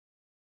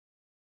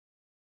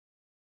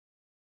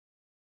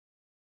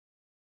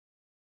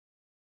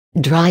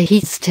Dry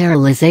heat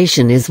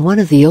sterilization is one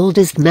of the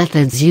oldest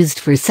methods used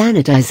for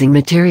sanitizing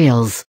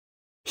materials.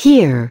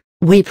 Here,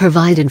 we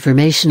provide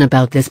information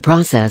about this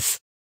process.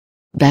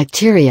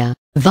 Bacteria,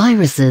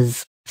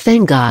 viruses,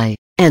 fungi,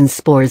 and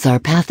spores are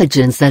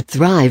pathogens that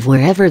thrive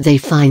wherever they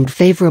find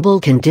favorable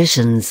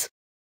conditions.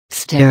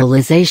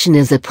 Sterilization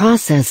is a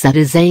process that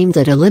is aimed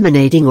at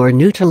eliminating or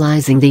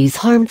neutralizing these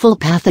harmful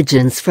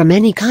pathogens from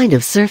any kind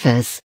of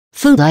surface,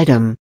 food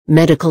item,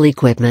 medical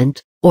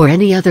equipment, or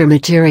any other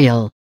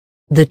material.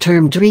 The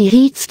term dry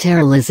heat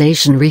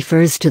sterilization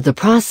refers to the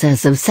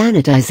process of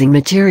sanitizing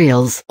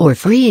materials or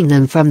freeing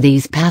them from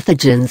these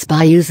pathogens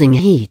by using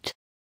heat.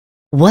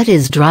 What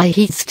is dry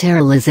heat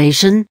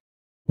sterilization?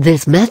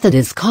 This method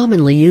is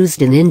commonly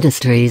used in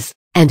industries,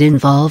 and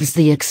involves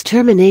the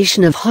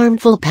extermination of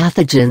harmful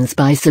pathogens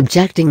by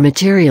subjecting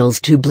materials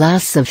to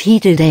blasts of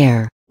heated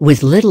air,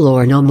 with little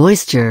or no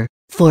moisture,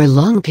 for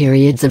long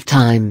periods of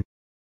time.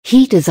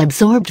 Heat is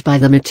absorbed by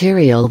the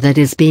material that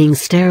is being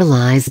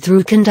sterilized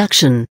through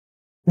conduction.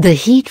 The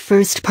heat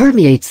first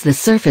permeates the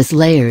surface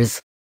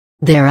layers.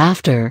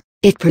 Thereafter,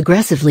 it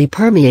progressively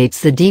permeates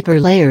the deeper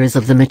layers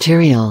of the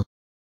material.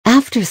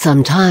 After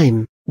some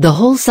time, the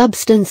whole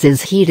substance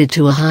is heated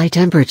to a high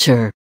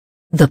temperature.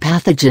 The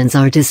pathogens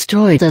are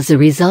destroyed as a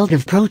result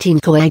of protein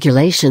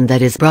coagulation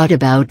that is brought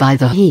about by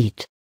the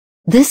heat.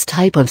 This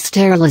type of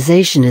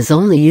sterilization is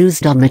only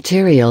used on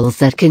materials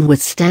that can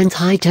withstand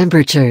high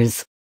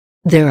temperatures.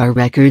 There are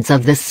records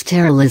of this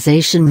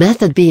sterilization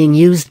method being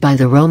used by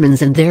the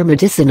Romans in their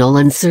medicinal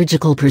and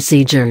surgical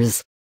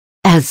procedures.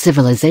 As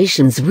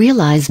civilizations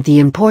realized the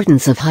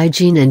importance of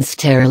hygiene and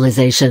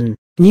sterilization,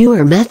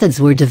 newer methods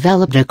were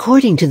developed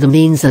according to the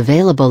means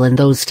available in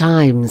those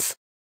times.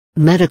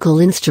 Medical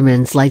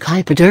instruments like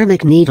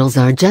hypodermic needles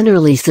are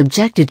generally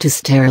subjected to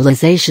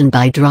sterilization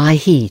by dry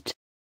heat.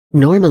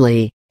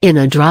 Normally, in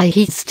a dry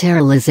heat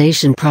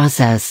sterilization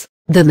process,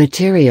 the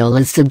material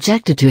is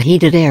subjected to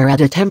heated air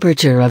at a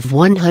temperature of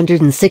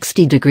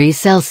 160 degrees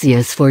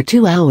Celsius for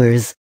 2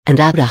 hours, and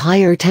at a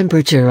higher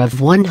temperature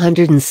of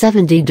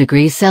 170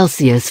 degrees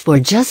Celsius for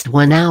just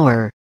 1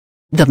 hour.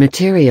 The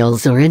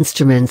materials or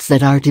instruments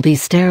that are to be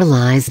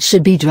sterilized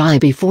should be dry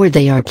before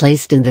they are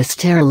placed in the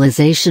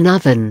sterilization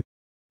oven.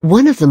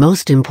 One of the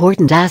most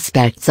important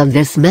aspects of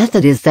this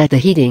method is that the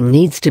heating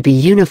needs to be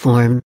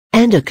uniform,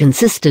 and a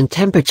consistent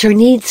temperature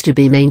needs to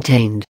be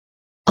maintained.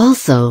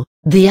 Also,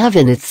 the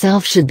oven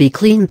itself should be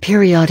cleaned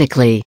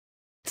periodically.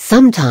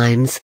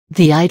 Sometimes,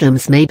 the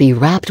items may be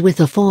wrapped with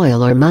a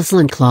foil or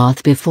muslin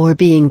cloth before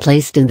being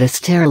placed in the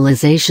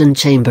sterilization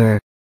chamber.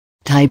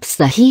 Types: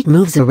 the heat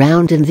moves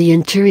around in the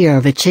interior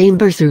of a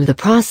chamber through the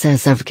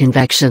process of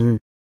convection.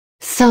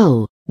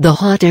 So, the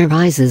hot air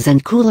rises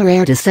and cooler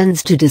air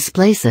descends to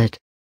displace it.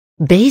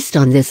 Based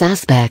on this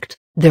aspect,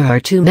 there are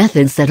two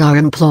methods that are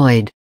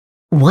employed.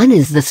 One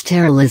is the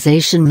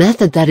sterilization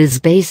method that is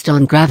based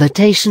on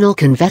gravitational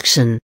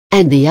convection,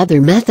 and the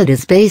other method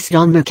is based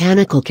on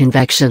mechanical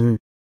convection.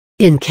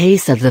 In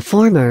case of the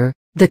former,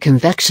 the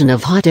convection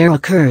of hot air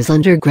occurs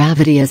under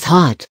gravity as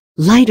hot,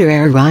 lighter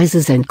air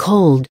rises and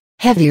cold,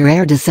 heavier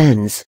air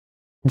descends.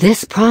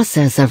 This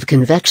process of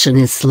convection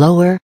is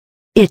slower.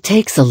 It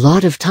takes a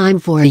lot of time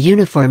for a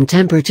uniform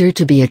temperature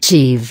to be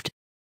achieved.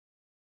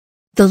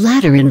 The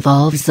latter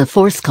involves the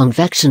forced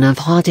convection of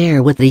hot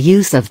air with the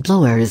use of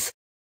blowers.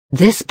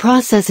 This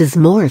process is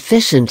more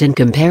efficient in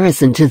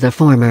comparison to the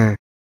former.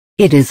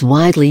 It is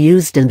widely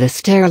used in the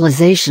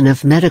sterilization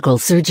of medical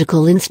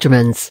surgical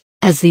instruments,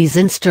 as these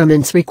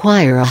instruments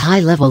require a high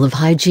level of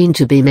hygiene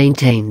to be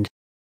maintained.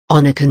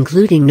 On a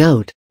concluding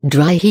note,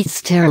 dry heat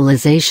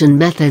sterilization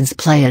methods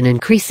play an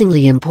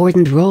increasingly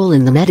important role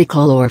in the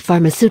medical or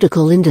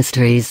pharmaceutical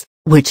industries,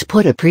 which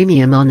put a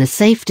premium on the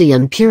safety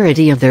and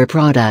purity of their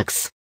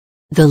products.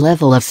 The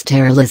level of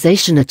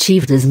sterilization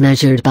achieved is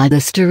measured by the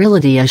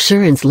sterility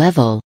assurance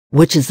level,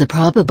 which is a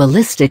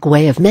probabilistic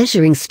way of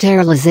measuring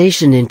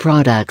sterilization in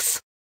products.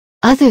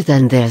 Other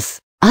than this,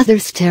 other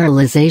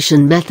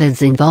sterilization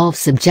methods involve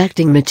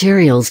subjecting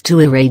materials to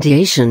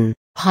irradiation,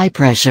 high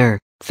pressure,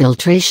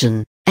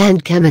 filtration,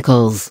 and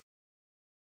chemicals.